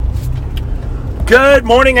Good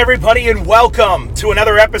morning, everybody, and welcome to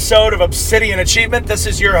another episode of Obsidian Achievement. This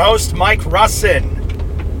is your host, Mike Russin.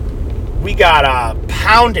 We got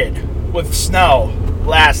pounded with snow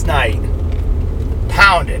last night.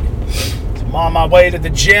 Pounded. So I'm on my way to the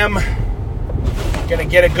gym. Gonna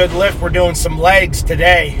get a good lift. We're doing some legs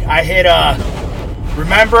today. I hit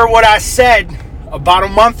remember what I said about a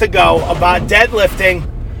month ago about deadlifting?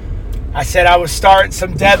 I said I was starting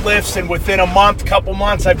some deadlifts, and within a couple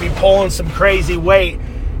months, I'd be pulling some crazy weight.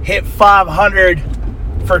 Hit 500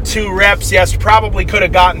 for 2 reps. Yes, probably could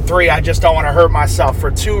have gotten 3. I just don't want to hurt myself.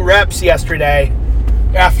 For 2 reps yesterday,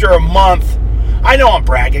 after a month. I know I'm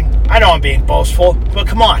bragging. I know I'm being boastful. But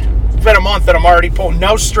come on. It's been a month that I'm already pulling.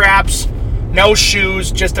 No straps, no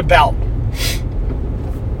shoes, just a belt. I'm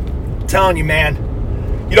telling you, man.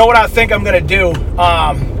 You know what I think I'm going to do?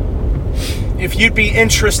 If you'd be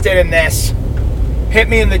interested in this, hit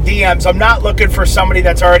me in the DMs. I'm not looking for somebody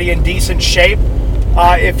that's already in decent shape.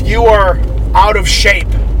 If you are out of shape,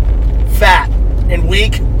 fat, and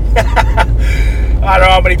weak, I don't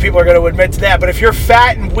know how many people are going to admit to that, but if you're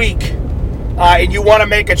fat and weak and you want to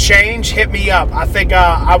make a change, hit me up. I think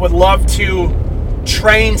I would love to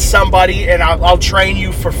train somebody, and I'll train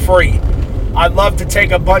you for free. I'd love to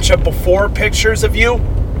take a bunch of before pictures of you.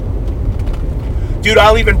 Dude,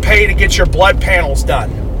 I'll even pay to get your blood panels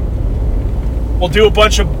done. We'll do a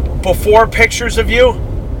bunch of before pictures of you,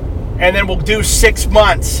 and then we'll do 6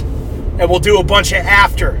 months, and we'll do a bunch of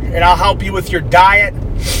after. And I'll help you with your diet.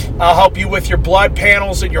 I'll help you with your blood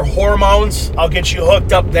panels and your hormones. I'll get you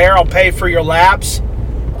hooked up there. I'll pay for your labs.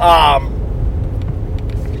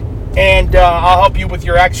 And I'll help you with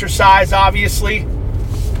your exercise, obviously.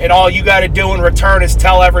 And all you got to do in return is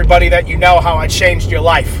tell everybody that you know how I changed your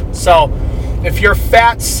life. So if you're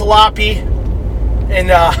fat, sloppy,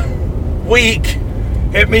 and weak,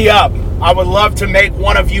 hit me up. I would love to make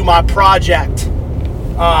one of you my project.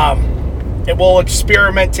 And we'll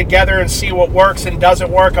experiment together and see what works and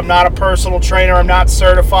doesn't work. I'm not a personal trainer. I'm not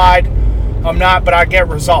certified. But I get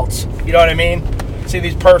results. You know what I mean? See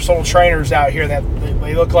these personal trainers out here that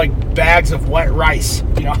they look like bags of wet rice.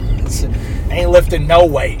 You know, ain't lifting no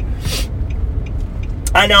weight.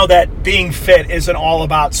 I know that being fit isn't all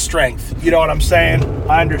about strength. You know what I'm saying?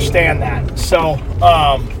 I understand that. So,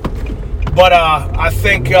 I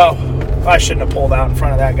think I shouldn't have pulled out in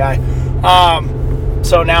front of that guy.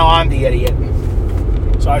 So now I'm the idiot.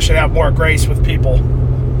 So I should have more grace with people.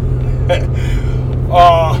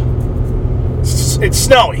 It's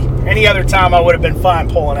snowy. Any other time I would have been fine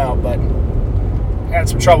pulling out, but I had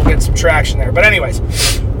some trouble getting some traction there. But anyways,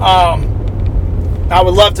 I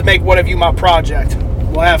would love to make one of you my project.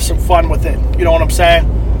 We'll have some fun with it. You know what I'm saying?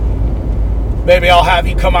 Maybe I'll have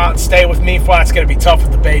you come out and stay with me. Well, it's going to be tough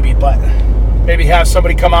with the baby, but maybe have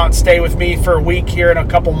somebody come out and stay with me for a week here in a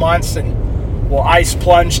couple months, and we'll ice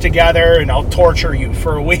plunge together, and I'll torture you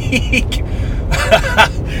for a week.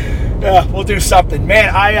 We'll do something.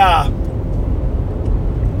 Man, I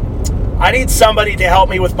need somebody to help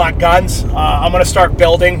me with my guns. I'm going to start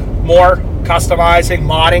building more, customizing,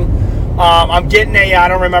 modding. I'm getting I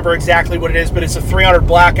don't remember exactly what it is, but it's a 300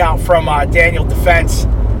 Blackout from Daniel Defense,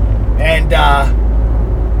 and an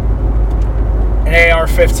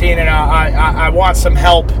AR-15, and I want some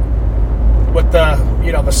help with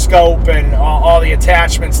the scope and all the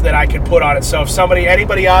attachments that I can put on it. So if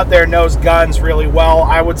anybody out there knows guns really well,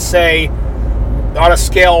 I would say on a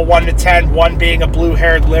scale of 1 to 10, 1 being a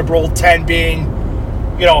blue-haired liberal, 10 being,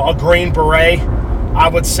 a Green Beret, I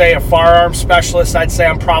would say a firearms specialist. I'd say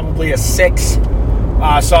I'm probably a 6.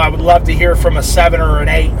 So I would love to hear from a 7 or an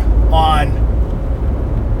 8 on,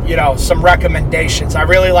 some recommendations. I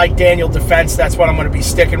really like Daniel Defense. That's what I'm going to be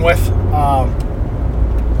sticking with.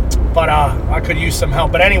 But I could use some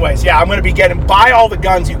help. But anyways, yeah, I'm going to be buy all the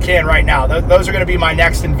guns you can right now. Those are going to be my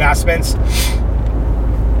next investments.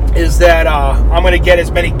 Is that I'm going to get as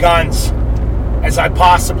many guns as I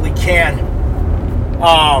possibly can.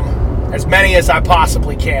 As many as I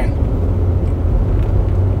possibly can.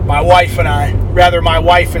 My wife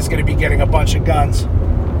is going to be getting a bunch of guns.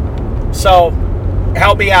 So,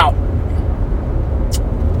 help me out.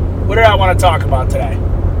 What did I want to talk about today?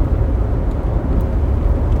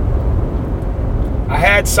 I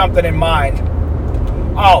had something in mind.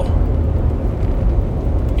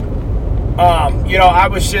 I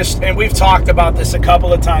was just, and we've talked about this a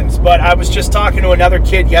couple of times, but I was just talking to another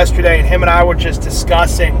kid yesterday, and him and I were just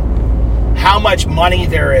discussing how much money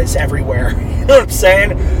there is everywhere. You know what I'm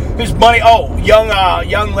saying? There's money.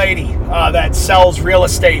 Young lady that sells real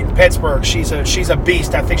estate in Pittsburgh. She's a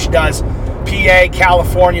beast. I think she does PA,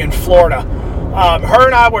 California, and Florida. Her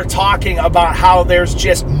and I were talking about how there's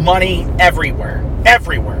just money everywhere.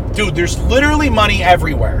 Everywhere. Dude, there's literally money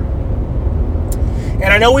everywhere. And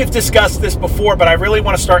I know we've discussed this before, but I really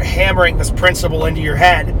want to start hammering this principle into your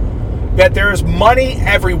head that there's money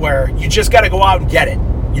everywhere. You just got to go out and get it.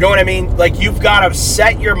 You know what I mean? Like, you've got to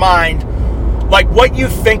set your mind. Like, what you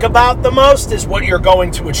think about the most is what you're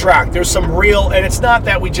going to attract. There's some real, and it's not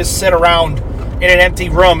that we just sit around in an empty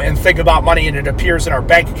room and think about money and it appears in our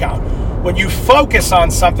bank account. When you focus on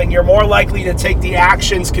something, you're more likely to take the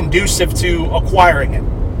actions conducive to acquiring it.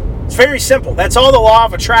 It's very simple. That's all the law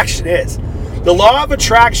of attraction is. The law of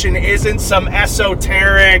attraction isn't some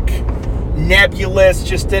esoteric, nebulous,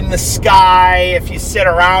 just in the sky. If you sit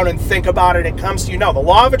around and think about it, it comes to you. No, the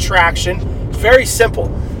law of attraction is very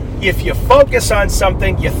simple. If you focus on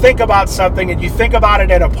something, you think about something, and you think about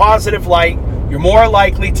it in a positive light, you're more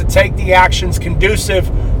likely to take the actions conducive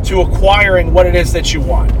to acquiring what it is that you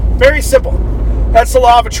want. Very simple. That's the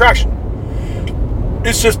law of attraction.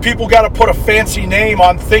 It's just people got to put a fancy name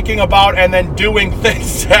on thinking about and then doing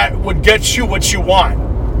things that would get you what you want.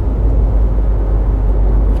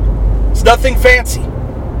 It's nothing fancy.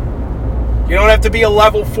 You don't have to be a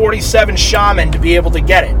level 47 shaman to be able to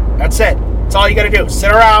get it. That's it. That's all you got to do.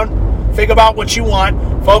 Sit around, think about what you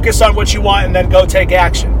want, focus on what you want, and then go take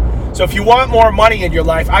action. So if you want more money in your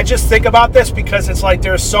life, I just think about this because it's like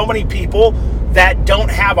there's so many people that don't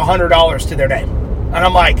have $100 to their name. And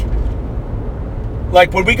I'm like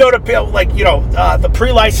when we go to, like, you know, the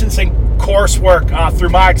pre-licensing coursework through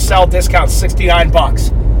my Excel discount,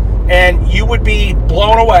 $69. And you would be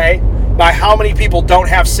blown away by how many people don't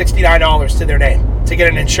have $69 to their name to get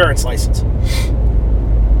an insurance license.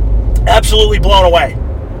 Absolutely blown away.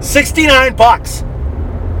 $69.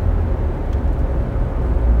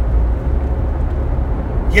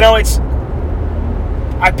 You know,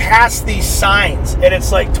 I pass these signs and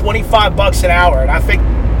it's like $25 an hour. And I think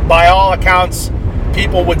by all accounts,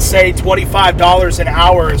 people would say $25 an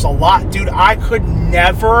hour is a lot. Dude, I could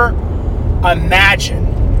never imagine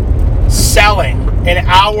selling an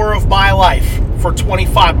hour of my life for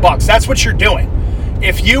 $25. That's what you're doing.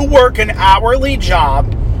 If you work an hourly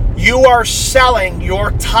job, you are selling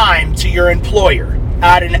your time to your employer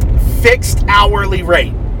at a fixed hourly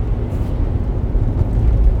rate.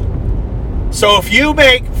 So if you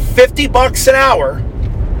make $50 an hour,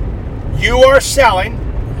 you are selling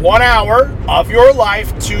 1 hour of your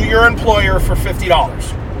life to your employer for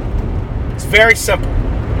 $50. It's very simple.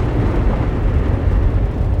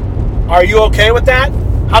 Are you okay with that?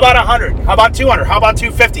 How about 100? How about 200? How about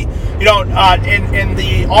 250? You know, in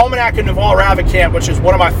the Almanac of Naval Ravikant, which is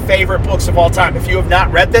one of my favorite books of all time, if you have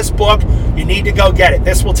not read this book, you need to go get it.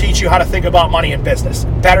 This will teach you how to think about money and business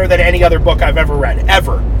better than any other book I've ever read,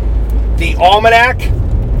 ever. The Almanac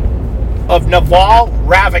of Naval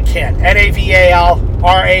Ravikant,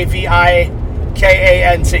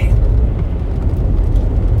 Navalravikant.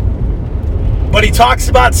 But he talks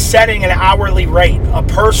about setting an hourly rate, a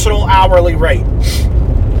personal hourly rate.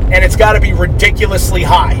 And it's got to be ridiculously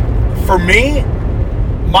high. For me,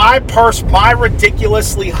 my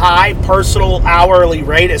ridiculously high personal hourly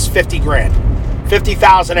rate is $50,000.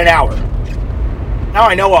 $50,000 an hour. Now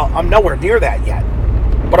I know I'm nowhere near that yet,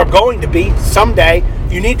 but I'm going to be someday.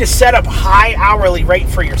 You need to set up a high hourly rate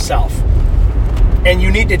for yourself. And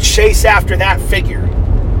you need to chase after that figure.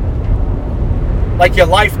 Like your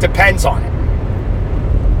life depends on it.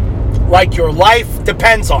 Like your life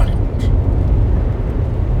depends on it.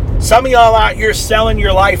 Some of y'all out here selling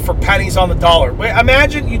your life for pennies on the dollar.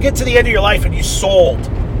 Imagine you get to the end of your life and you sold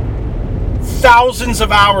thousands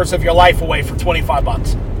of hours of your life away for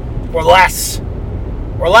 $25 or less.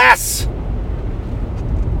 Or less.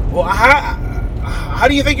 Well, how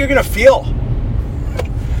do you think you're going to feel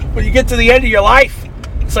when you get to the end of your life?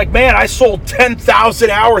 It's like, man, I sold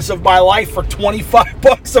 10,000 hours of my life for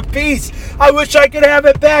 $25 a piece. I wish I could have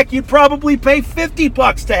it back. You'd probably pay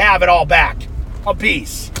 $50 to have it all back a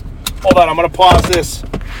piece. Hold on, I'm going to pause this.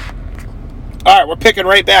 All right, we're picking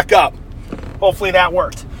right back up. Hopefully that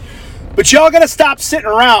worked. But y'all got to stop sitting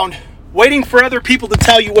around waiting for other people to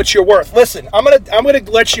tell you what you're worth. Listen, I'm going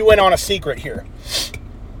to let you in on a secret here.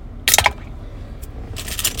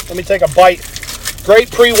 Let me take a bite. Great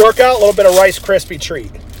pre-workout, a little bit of Rice Krispie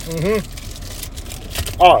treat.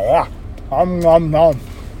 Oh, yeah.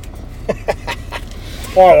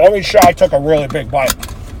 All right, let me show. I took a really big bite.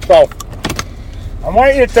 So, I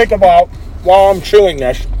want you to think about, while I'm chewing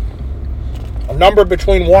this, a number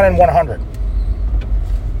between 1 and 100.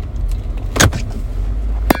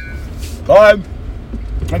 Go ahead.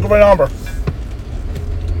 Think of a number.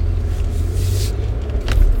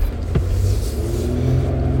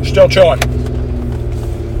 Still chewing.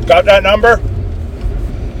 Got that number?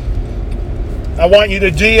 I want you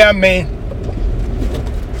to DM me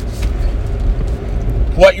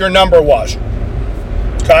what your number was.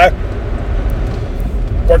 Okay?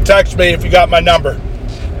 Or text me if you got my number.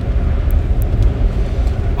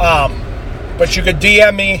 But you could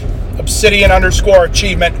DM me,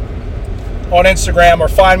 Obsidian_achievement on Instagram, or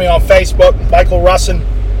find me on Facebook, Michael Russin.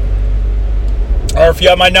 Or if you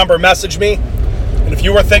have my number, message me. And if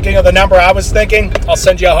you were thinking of the number I was thinking, I'll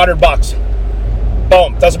send you $100.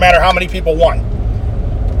 Boom. Doesn't matter how many people won.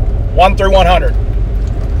 1 through 100.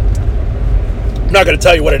 I'm not going to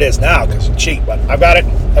tell you what it is now because it's cheap, but I've got it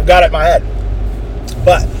in my head.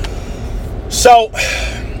 But, so,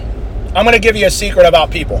 I'm going to give you a secret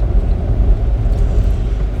about people.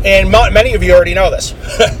 And many of you already know this.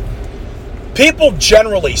 People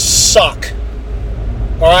generally suck.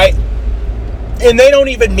 Alright? And they don't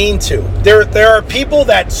even mean to. There are people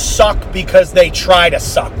that suck because they try to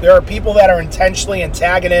suck. There are people that are intentionally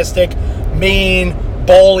antagonistic, mean,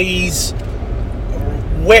 bullies,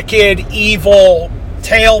 wicked, evil,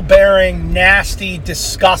 tail-bearing, nasty,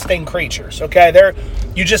 disgusting creatures. Okay?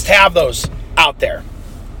 You just have those out there.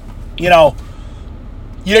 You know,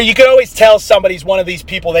 you can always tell somebody's one of these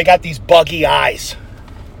people. They got these buggy eyes.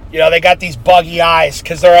 They got these buggy eyes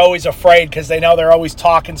because they're always afraid because they know they're always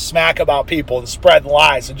talking smack about people and spreading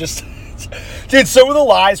lies. And just, dude, some of the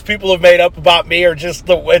lies people have made up about me are just,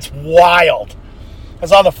 it's wild. I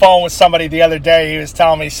was on the phone with somebody the other day. He was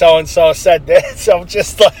telling me so-and-so said this. So I'm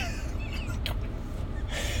just like,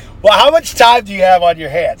 well, how much time do you have on your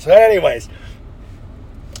hands? So anyways,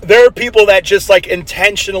 there are people that just like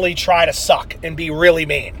intentionally try to suck and be really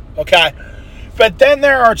mean, okay? But then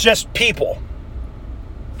there are just people.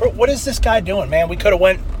 Bro, what is this guy doing, man? We could have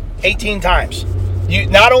went 18 times.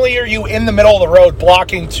 Not only are you in the middle of the road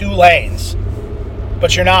blocking 2 lanes,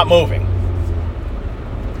 but you're not moving.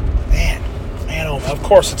 Man, oh, of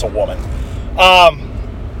course it's a woman.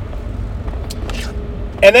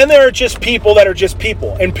 And then there are just people that are just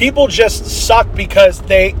people. And people just suck because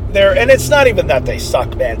they're, and it's not even that they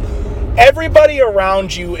suck, man. Everybody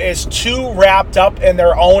around you is too wrapped up in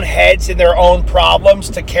their own heads and their own problems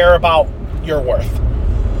to care about your worth.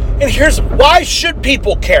 And here's, why should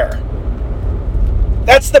people care?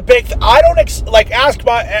 That's the big thing. I don't, ask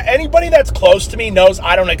about, anybody that's close to me knows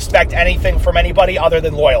I don't expect anything from anybody other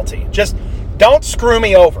than loyalty. Just don't screw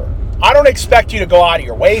me over. I don't expect you to go out of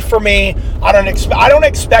your way for me. I don't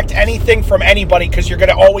expect anything from anybody because you're going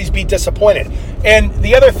to always be disappointed. And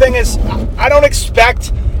the other thing is, I don't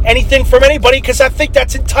expect anything from anybody because I think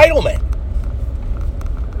that's entitlement.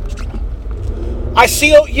 I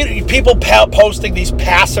see people posting these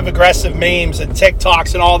passive-aggressive memes and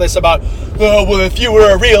TikToks and all this about, oh, well, if you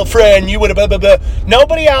were a real friend, you would have blah, blah, blah.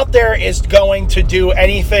 Nobody out there is going to do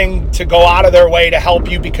anything to go out of their way to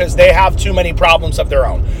help you because they have too many problems of their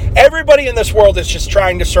own. Everybody in this world is just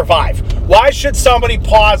trying to survive. Why should somebody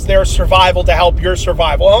pause their survival to help your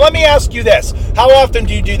survival? Well, let me ask you this. How often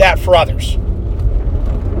do you do that for others?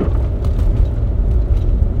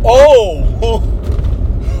 Oh,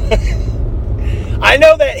 I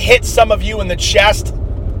know that hit some of you in the chest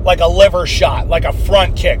like a liver shot, like a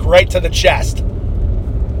front kick right to the chest.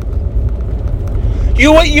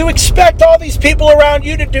 You expect all these people around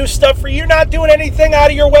you to do stuff for you. You're not doing anything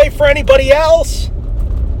out of your way for anybody else.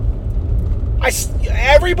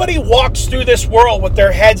 Everybody walks through this world with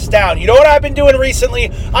their heads down. You know what I've been doing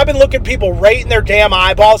recently? I've been looking people right in their damn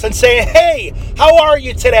eyeballs and saying, hey, how are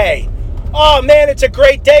you today? Oh, man, it's a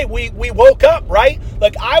great day. We woke up, right?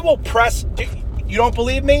 Like, I will press... You don't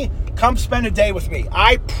believe me? Come spend a day with me.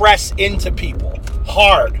 I press into people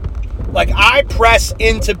hard. Like, I press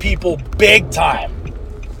into people big time.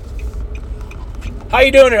 How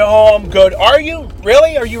you doing? Oh, I'm good. Are you?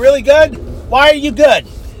 Really? Are you really good? Why are you good?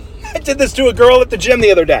 I did this to a girl at the gym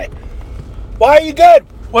the other day. Why are you good?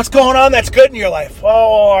 What's going on that's good in your life?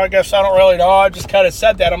 Oh, I guess I don't really know. I just kind of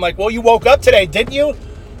said that. I'm like, well, you woke up today, didn't you?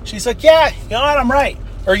 She's like, yeah, you know what? I'm right.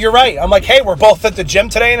 Or you're right. I'm like, hey, we're both at the gym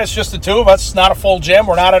today, and it's just the two of us. It's not a full gym.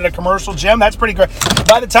 We're not at a commercial gym. That's pretty great.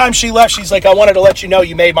 By the time she left, she's like, I wanted to let you know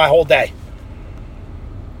you made my whole day.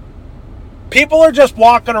 People are just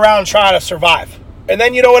walking around trying to survive. And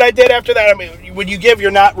then you know what I did after that? I mean, when you give,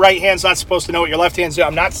 your right hand's not supposed to know what your left hand's doing.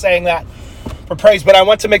 I'm not saying that for praise, but I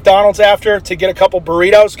went to McDonald's after to get a couple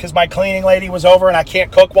burritos because my cleaning lady was over and I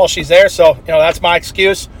can't cook while she's there. So, that's my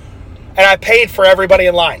excuse. And I paid for everybody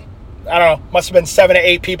in line. I don't know, must have been 7 to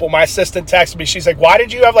 8 people. My assistant texted me. She's like, why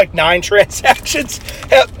did you have like 9 transactions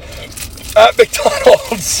at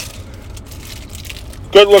McDonald's?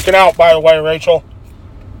 Good looking out, by the way, Rachel.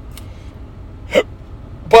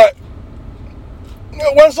 But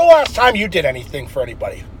when's the last time you did anything for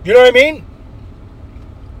anybody? You know what I mean?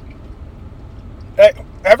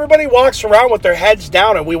 Everybody walks around with their heads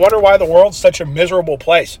down, and we wonder why the world's such a miserable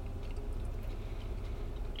place.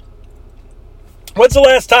 When's the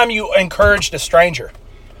last time you encouraged a stranger?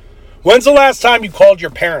 When's the last time you called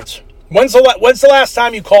your parents? When's the last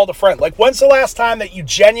time you called a friend? Like, when's the last time that you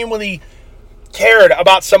genuinely cared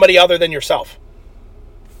about somebody other than yourself?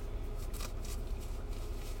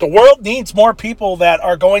 The world needs more people that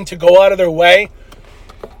are going to go out of their way.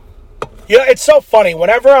 You know, it's so funny.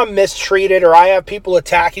 Whenever I'm mistreated or I have people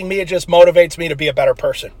attacking me, it just motivates me to be a better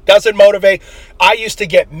person. Doesn't motivate. I used to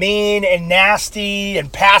get mean and nasty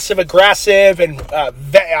and passive aggressive, and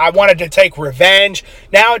I wanted to take revenge.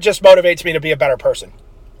 Now it just motivates me to be a better person.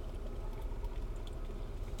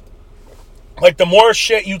 Like, the more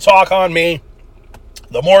shit you talk on me,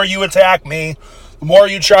 the more you attack me, the more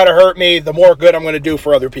you try to hurt me, the more good I'm going to do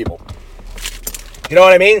for other people. You know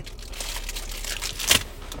what I mean?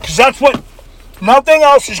 Because that's what, nothing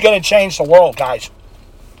else is going to change the world, guys.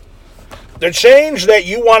 The change that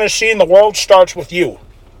you want to see in the world starts with you,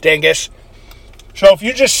 dingus. So if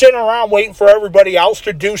you're just sitting around waiting for everybody else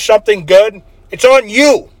to do something good, it's on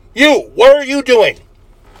you. You, what are you doing?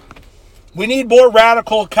 We need more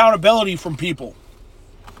radical accountability from people.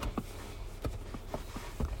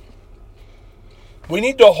 We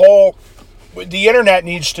need the internet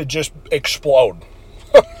needs to just explode.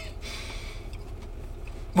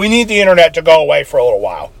 We need the internet to go away for a little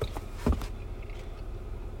while.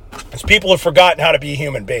 Because people have forgotten how to be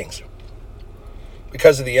human beings.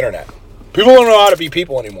 Because of the internet. People don't know how to be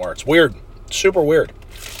people anymore. It's weird. It's super weird.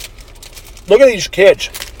 Look at these kids.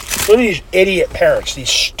 Look at these idiot parents. These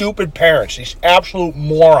stupid parents. These absolute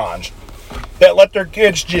morons. That let their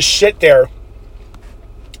kids just sit there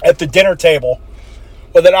at the dinner table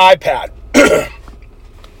with an iPad.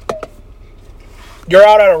 You're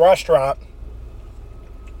out at a restaurant.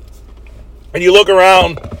 And you look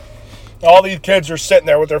around, all these kids are sitting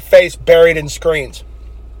there with their face buried in screens.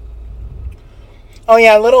 Oh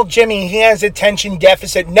yeah, little Jimmy, he has attention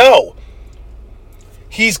deficit. No.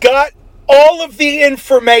 He's got all of the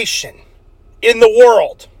information in the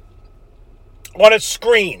world on a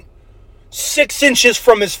screen, 6 inches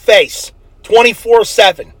from his face,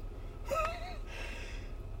 24/7.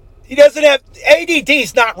 He doesn't have, ADD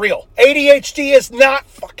is not real. ADHD is not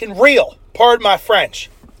fucking real. Pardon my French.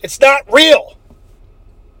 It's not real.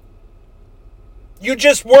 You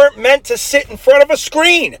just weren't meant to sit in front of a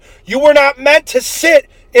screen. You were not meant to sit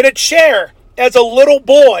in a chair as a little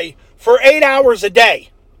boy for 8 hours a day.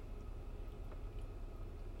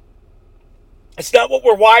 It's not what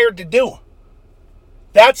we're wired to do.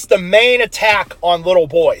 That's the main attack on little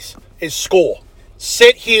boys, is school.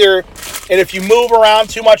 Sit here, and if you move around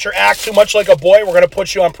too much or act too much like a boy, we're going to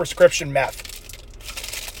put you on prescription meth.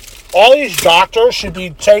 All these doctors should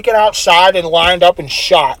be taken outside and lined up and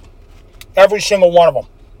shot. Every single one of them.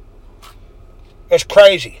 It's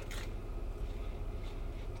crazy.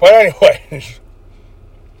 But anyway,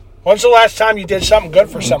 when's the last time you did something good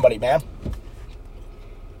for somebody, man?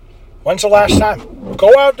 When's the last time?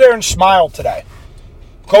 Go out there and smile today.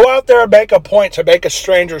 Go out there and make a point to make a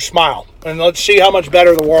stranger smile. And let's see how much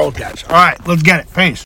better the world gets. All right, let's get it. Peace.